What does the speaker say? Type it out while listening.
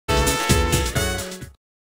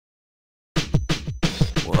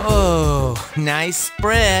Oh, nice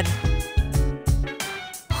spread.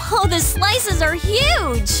 Oh, the slices are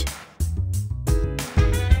huge!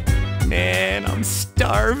 Man, I'm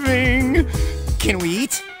starving. Can we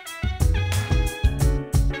eat?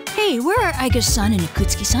 Hey, where are Aiga's-san and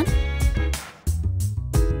Ikutsuki-san?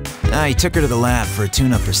 I took her to the lab for a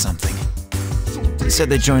tune-up or something. He said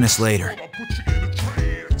they'd join us later.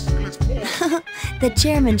 The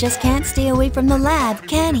chairman just can't stay away from the lab,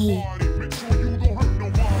 can he?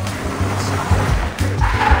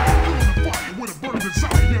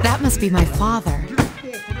 That must be my father.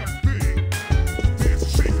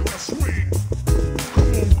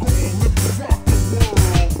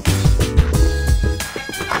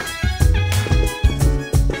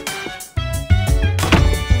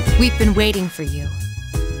 We've been waiting for you.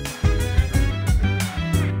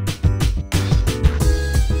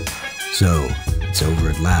 So, it's over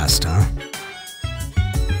at last, huh?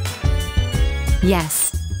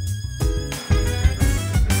 Yes.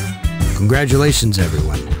 Congratulations,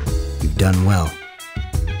 everyone. You've done well.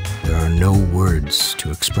 There are no words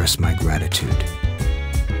to express my gratitude.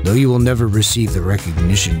 Though you will never receive the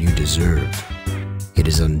recognition you deserve, it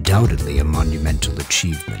is undoubtedly a monumental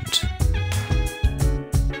achievement.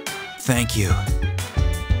 Thank you.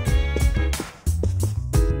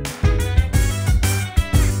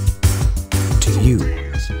 To you,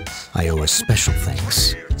 I owe a special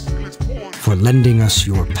thanks for lending us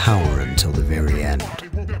your power until the very end.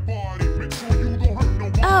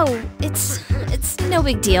 Oh, it's no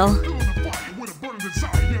big deal.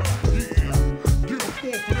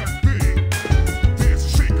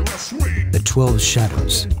 The 12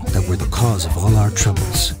 shadows that were the cause of all our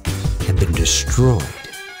troubles have been destroyed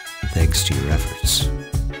thanks to your efforts.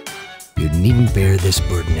 You needn't bear this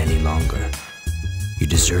burden any longer. You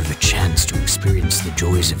deserve a chance to experience the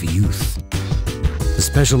joys of youth. The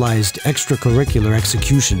specialized Extracurricular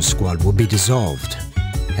Execution Squad will be dissolved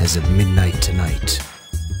as of midnight tonight.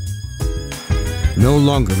 No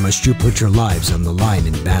longer must you put your lives on the line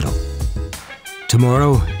in battle.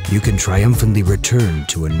 Tomorrow, you can triumphantly return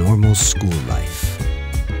to a normal school life.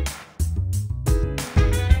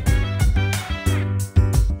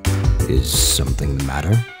 Is something the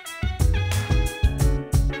matter?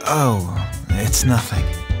 Oh, it's nothing.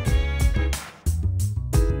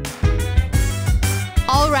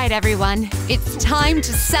 All right, everyone. It's time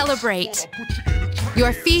to celebrate.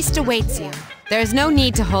 Your feast awaits you. There's no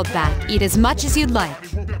need to hold back. Eat as much as you'd like.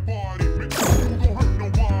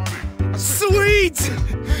 Sweet!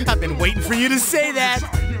 I've been waiting for you to say that.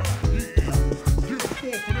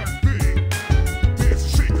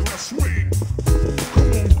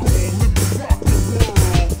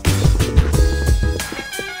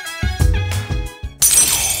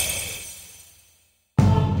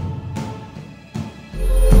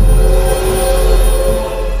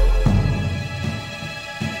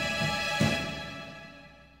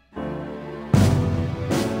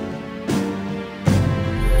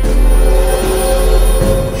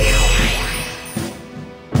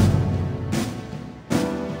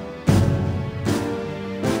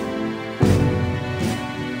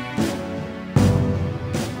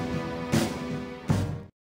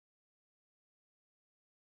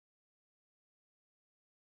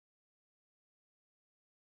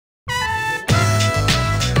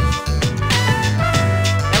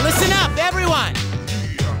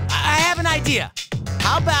 Idea.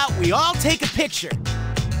 How about we all take a picture?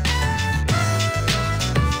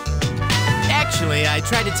 Actually, I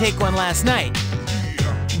tried to take one last night,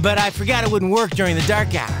 but I forgot it wouldn't work during the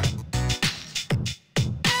dark hour.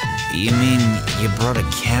 You mean you brought a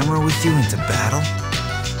camera with you into battle?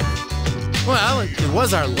 Well, it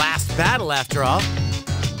was our last battle after all.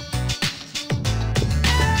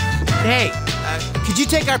 Hey, could you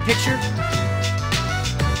take our picture?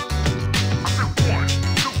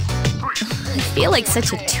 I feel like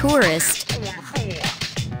such a tourist.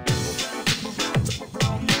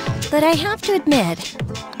 But I have to admit,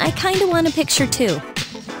 I kinda want a picture too.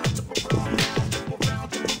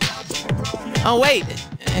 Oh wait,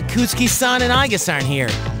 Ikutsuki-san and Aigas aren't here.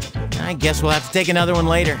 I guess we'll have to take another one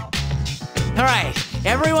later. Alright,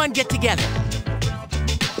 everyone get together.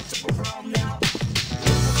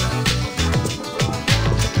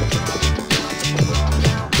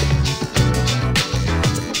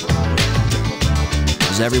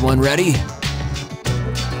 Is everyone ready?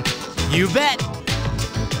 You bet!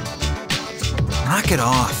 Knock it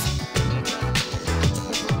off.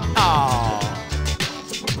 Aww.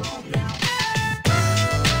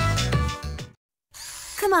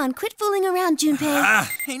 Come on, quit fooling around, Junpei.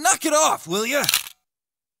 Hey, knock it off, will ya?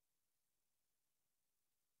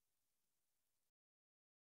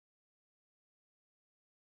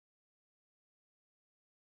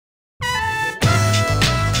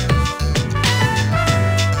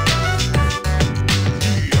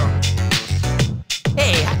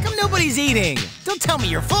 Nobody's eating! Don't tell me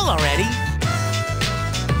you're full already!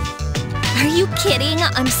 Are you kidding?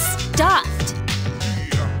 I'm stuffed.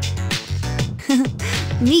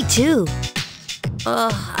 Me too.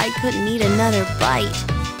 Ugh, I couldn't eat another bite.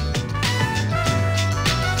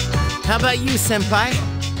 How about you, Senpai?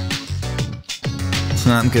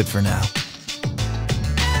 I'm good for now.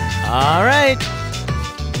 All right.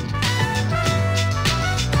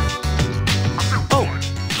 Oh,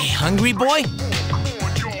 hey, hungry boy?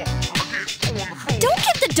 Don't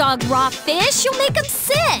give the dog raw fish. You'll make him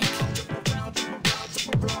sick.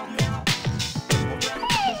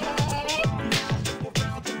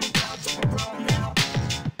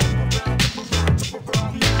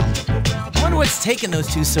 I wonder what's taking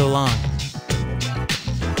those two so long.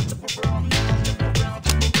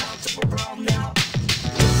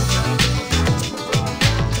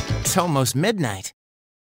 It's almost midnight.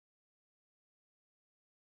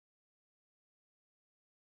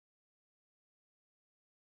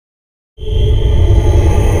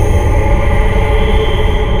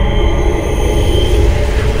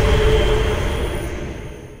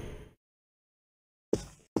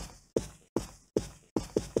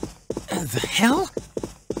 The hell?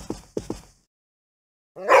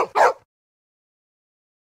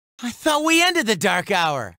 I thought we ended the dark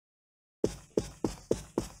hour.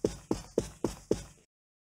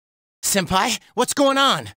 Senpai, what's going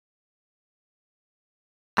on?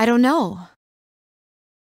 I don't know.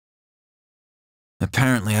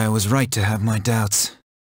 Apparently I was right to have my doubts.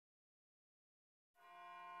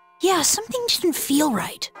 Yeah, something didn't feel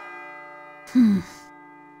right.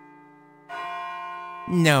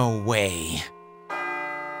 No way.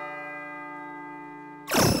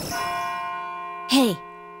 Hey,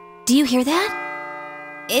 do you hear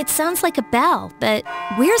that? It sounds like a bell, but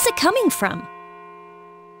where's it coming from?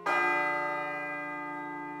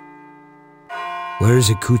 Where's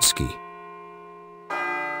Ikutsuki?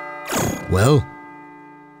 Well,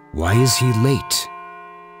 why is he late?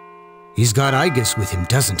 He's got Aigis with him,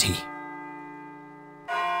 doesn't he?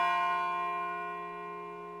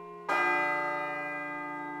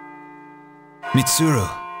 Mitsuru.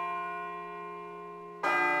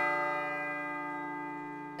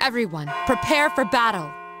 Everyone, prepare for battle.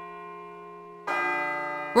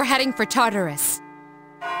 We're heading for Tartarus.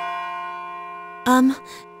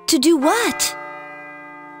 To do what?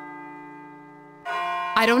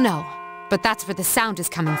 I don't know, but that's where the sound is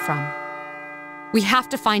coming from. We have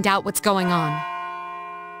to find out what's going on.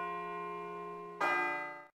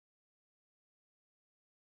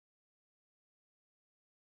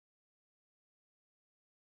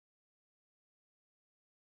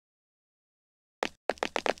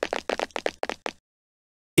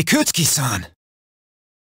 Ikutsuki-san!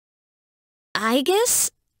 Aigis?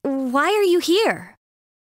 Why are you here?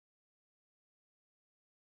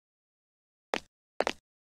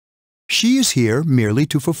 She is here merely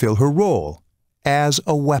to fulfill her role as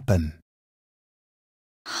a weapon.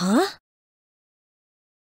 Huh?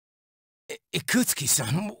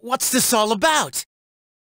 Ikutsuki-san, what's this all about?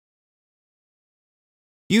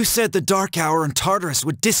 You said the Dark Hour and Tartarus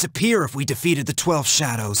would disappear if we defeated the 12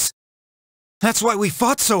 Shadows. That's why we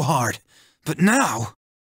fought so hard. But now...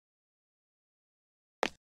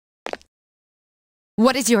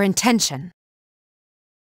 What is your intention?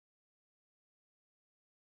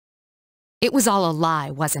 It was all a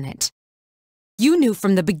lie, wasn't it? You knew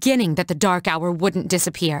from the beginning that the Dark Hour wouldn't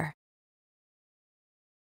disappear.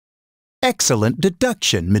 Excellent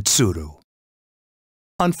deduction, Mitsuru.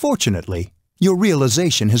 Unfortunately, your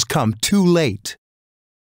realization has come too late.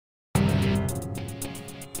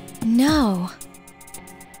 No.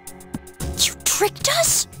 You tricked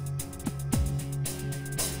us?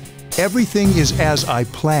 Everything is as I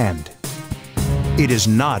planned. It is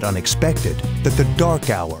not unexpected that the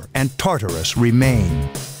Dark Hour and Tartarus remain.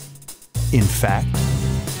 In fact,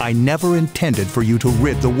 I never intended for you to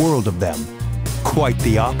rid the world of them. Quite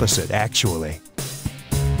the opposite, actually.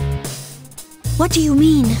 What do you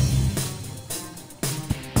mean?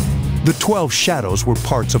 The 12 Shadows were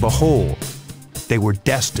parts of a whole. They were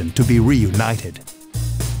destined to be reunited.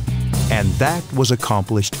 And that was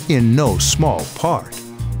accomplished in no small part,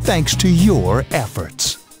 thanks to your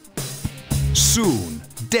efforts. Soon,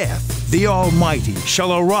 Death, the Almighty,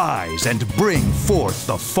 shall arise and bring forth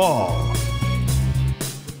the fall.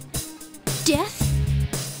 Death?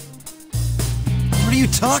 What are you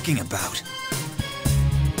talking about?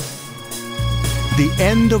 The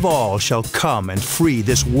end of all shall come and free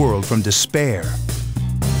this world from despair.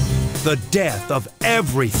 The death of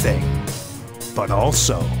everything, but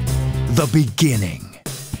also the beginning.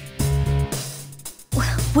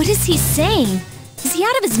 What is he saying? Is he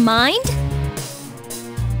out of his mind?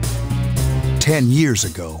 10 years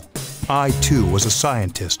ago, I too was a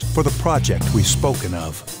scientist for the project we've spoken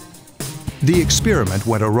of. The experiment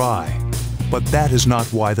went awry, but that is not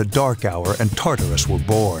why the Dark Hour and Tartarus were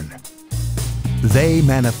born. They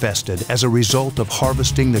manifested as a result of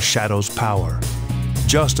harvesting the Shadow's power,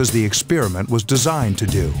 just as the experiment was designed to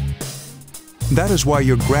do. That is why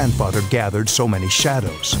your grandfather gathered so many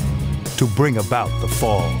shadows, to bring about the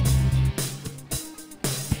fall.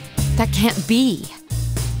 That can't be.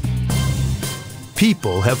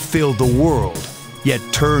 People have filled the world, yet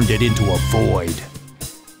turned it into a void.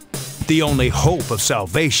 The only hope of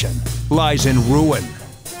salvation lies in ruin.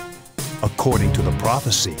 According to the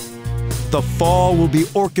prophecy, the fall will be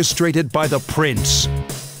orchestrated by the prince.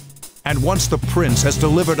 And once the prince has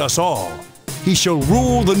delivered us all, he shall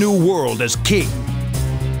rule the new world as king.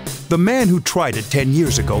 The man who tried it 10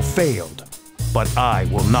 years ago failed, but I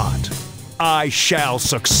will not. I shall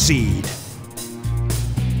succeed.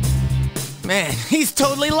 Man, he's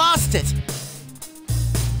totally lost it.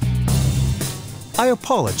 I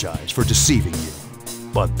apologize for deceiving you,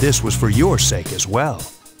 but this was for your sake as well.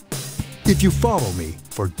 If you follow me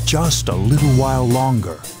for just a little while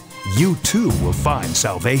longer, you too will find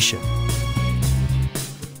salvation.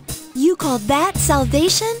 You call that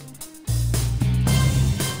salvation?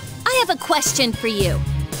 I have a question for you.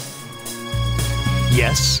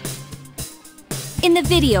 Yes? In the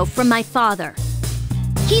video from my father,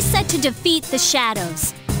 he said to defeat the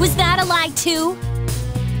shadows. Was that a lie too?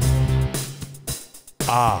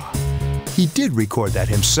 Ah, he did record that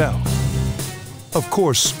himself. Of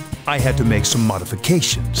course, I had to make some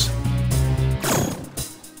modifications.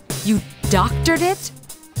 You doctored it?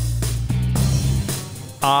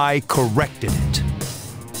 I corrected it.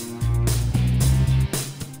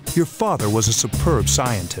 Your father was a superb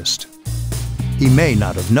scientist. He may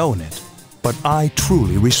not have known it, but I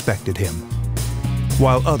truly respected him.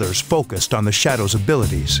 While others focused on the Shadow's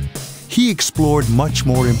abilities, he explored much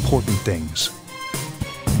more important things.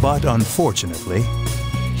 But unfortunately,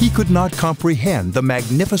 he could not comprehend the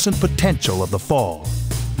magnificent potential of the fall.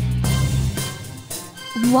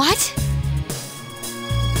 What?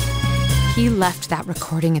 He left that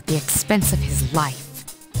recording at the expense of his life.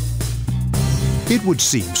 It would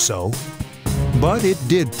seem so, but it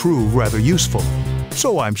did prove rather useful,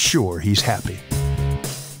 so I'm sure he's happy.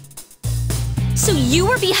 So you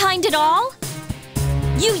were behind it all?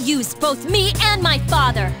 You used both me and my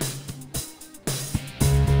father.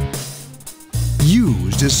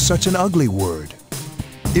 Used is such an ugly word.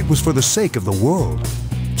 It was for the sake of the world,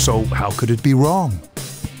 so how could it be wrong?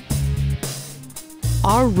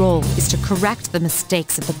 Our role is to correct the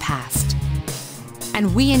mistakes of the past.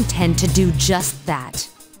 And we intend to do just that.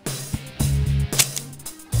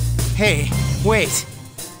 Hey, wait.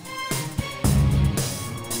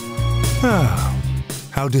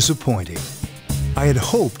 How disappointing. I had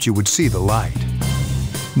hoped you would see the light.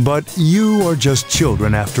 But you are just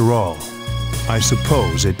children after all. I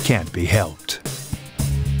suppose it can't be helped.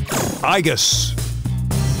 Igus!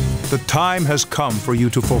 The time has come for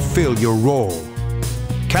you to fulfill your role.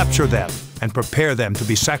 Capture them and prepare them to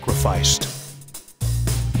be sacrificed.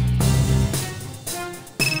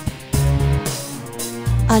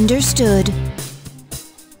 Understood.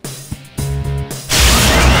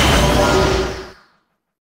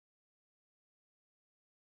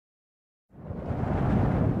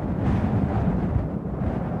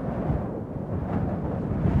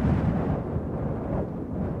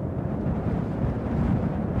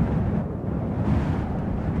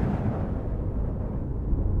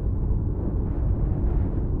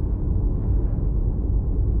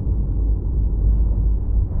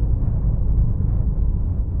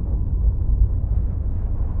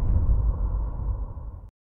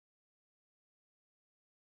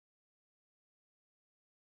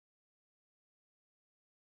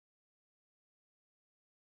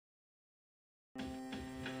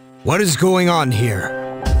 What is going on here?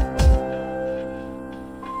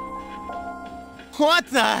 What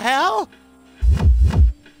the hell?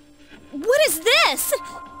 What is this?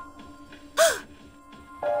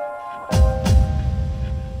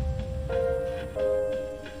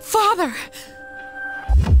 Father!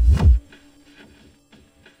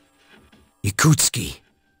 Yakutsuki,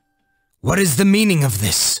 what is the meaning of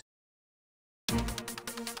this?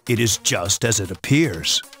 It is just as it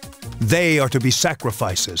appears. They are to be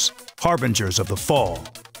sacrifices, harbingers of the fall.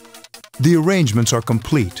 The arrangements are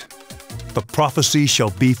complete. The prophecy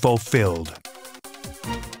shall be fulfilled.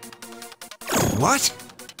 What?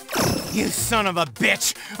 You son of a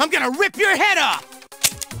bitch! I'm gonna rip your head off!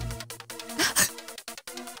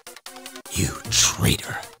 You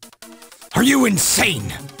traitor. Are you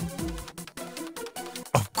insane?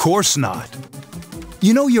 Of course not.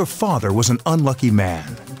 You know, your father was an unlucky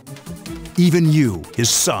man. Even you, his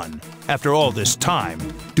son, after all this time,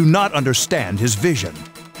 do not understand his vision.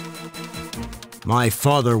 My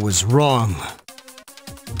father was wrong.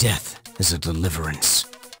 Death is a deliverance.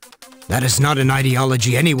 That is not an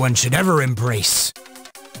ideology anyone should ever embrace.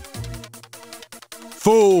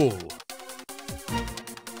 Fool!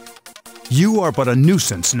 You are but a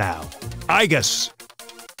nuisance now. Igus!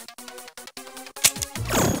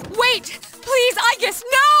 Wait! Please, Igus,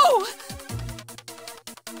 no!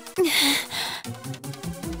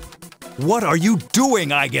 What are you doing,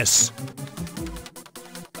 Igus?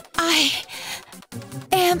 I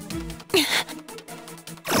am...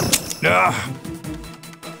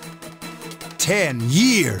 10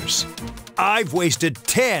 years! I've wasted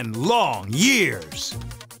 10 long years!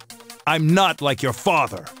 I'm not like your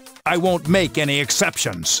father. I won't make any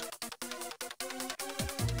exceptions.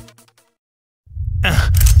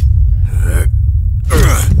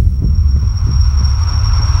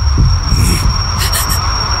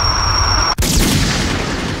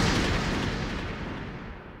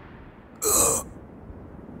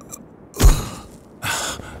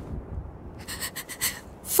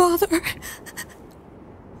 Father...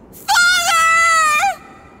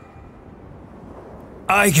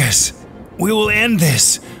 Igus, we will end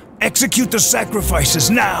this. Execute the sacrifices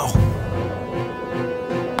now.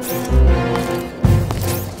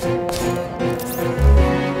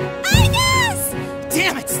 Igus!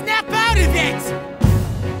 Damn it, snap out of it!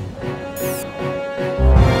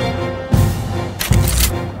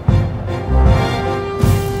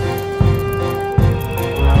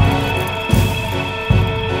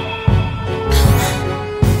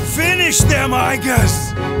 Finish them,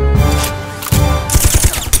 Igus!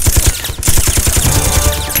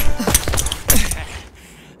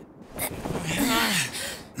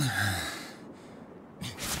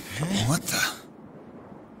 What the?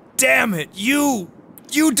 Damn it, you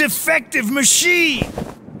defective machine!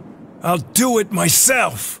 I'll do it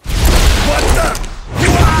myself. What the?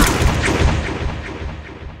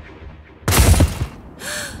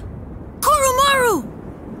 Koromaru!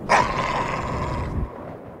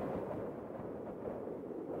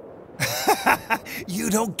 You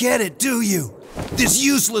don't get it, do you? This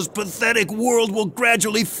useless, pathetic world will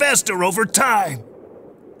gradually fester over time.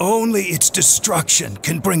 Only its destruction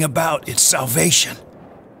can bring about its salvation.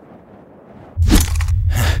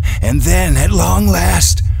 And then, at long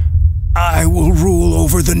last, I will rule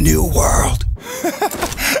over the new world.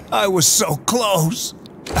 I was so close.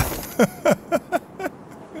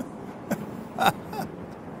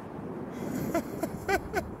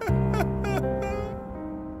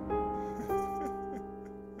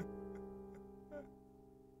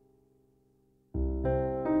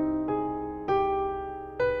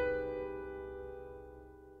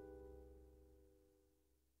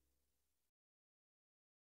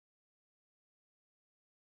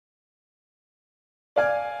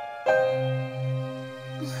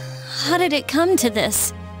 How did it come to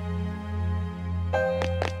this?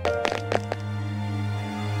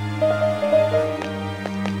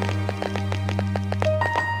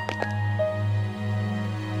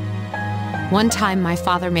 One time, my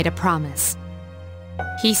father made a promise.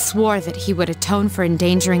 He swore that he would atone for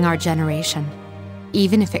endangering our generation,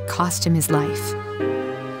 even if it cost him his life.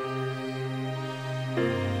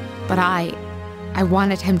 But I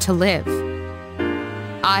wanted him to live.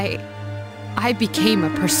 I became a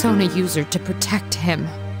persona user to protect him.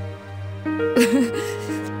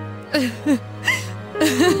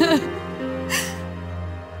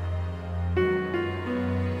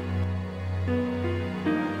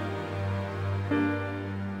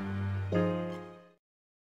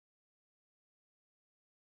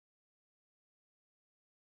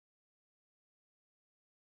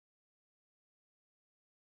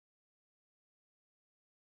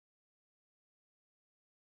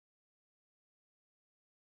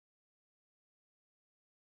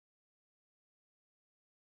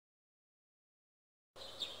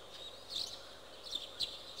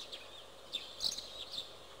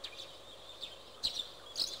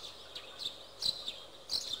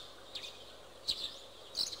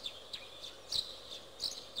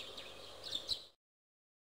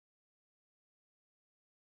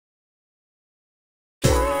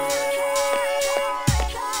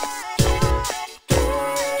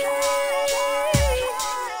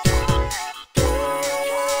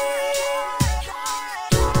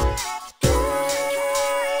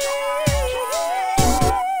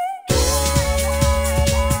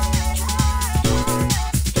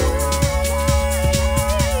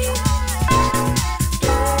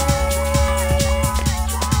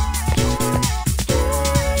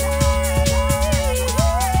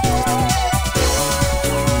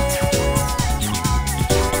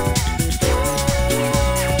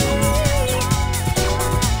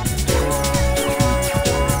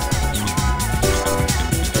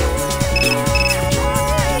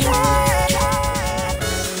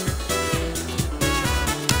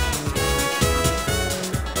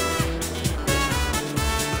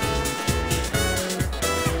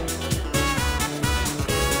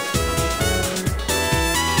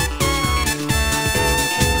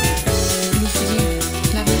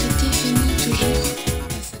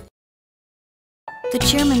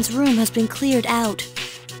 chairman's room has been cleared out.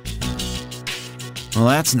 Well,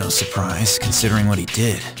 that's no surprise, considering what he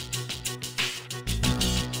did.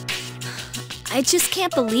 I just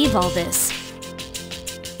can't believe all this.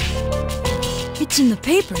 It's in the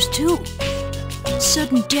papers, too.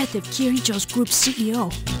 Sudden death of Kirijo's group's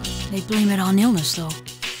CEO. They blame it on illness, though.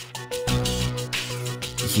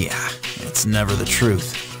 Yeah, it's never the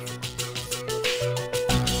truth.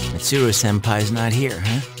 Mitsuru-senpai's not here,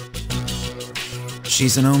 huh?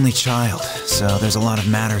 She's an only child, so there's a lot of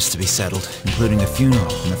matters to be settled, including a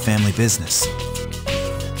funeral and the family business.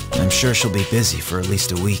 I'm sure she'll be busy for at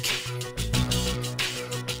least a week.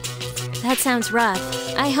 That sounds rough.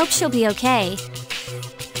 I hope she'll be okay.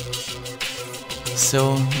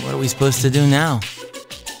 So, what are we supposed to do now?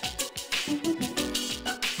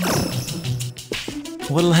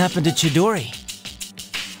 What'll happen to Chidori?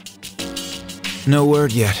 No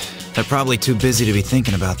word yet. They're probably too busy to be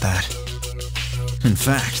thinking about that. In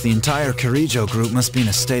fact, the entire Kirijo group must be in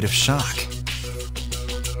a state of shock.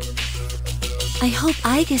 I hope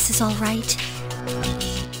Aigis is alright.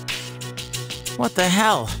 What the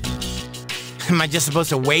hell? Am I just supposed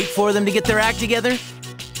to wait for them to get their act together?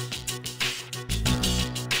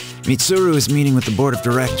 Mitsuru is meeting with the board of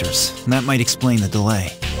directors, and that might explain the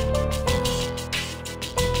delay.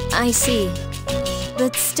 I see.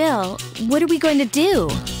 But still, what are we going to do?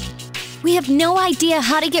 We have no idea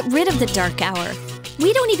how to get rid of the Dark Hour.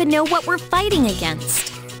 We don't even know what we're fighting against.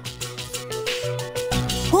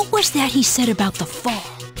 What was that he said about the fall?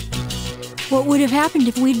 What would have happened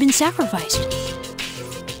if we'd been sacrificed?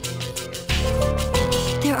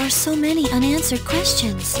 There are so many unanswered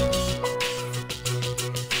questions.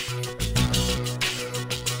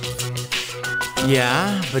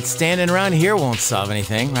 Yeah, but standing around here won't solve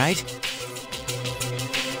anything, right?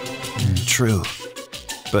 True.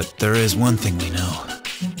 But there is one thing we know.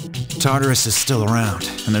 Tartarus is still around,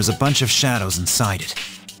 and there's a bunch of shadows inside it.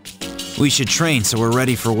 We should train so we're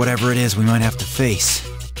ready for whatever it is we might have to face.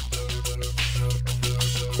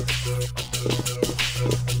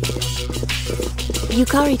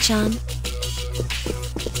 Yukari-chan.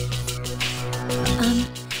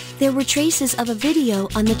 There were traces of a video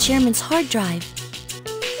on the chairman's hard drive.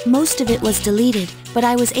 Most of it was deleted, but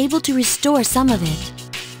I was able to restore some of it.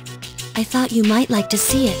 I thought you might like to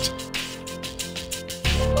see it.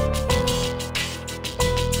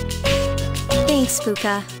 Thanks,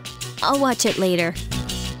 Fuka. I'll watch it later.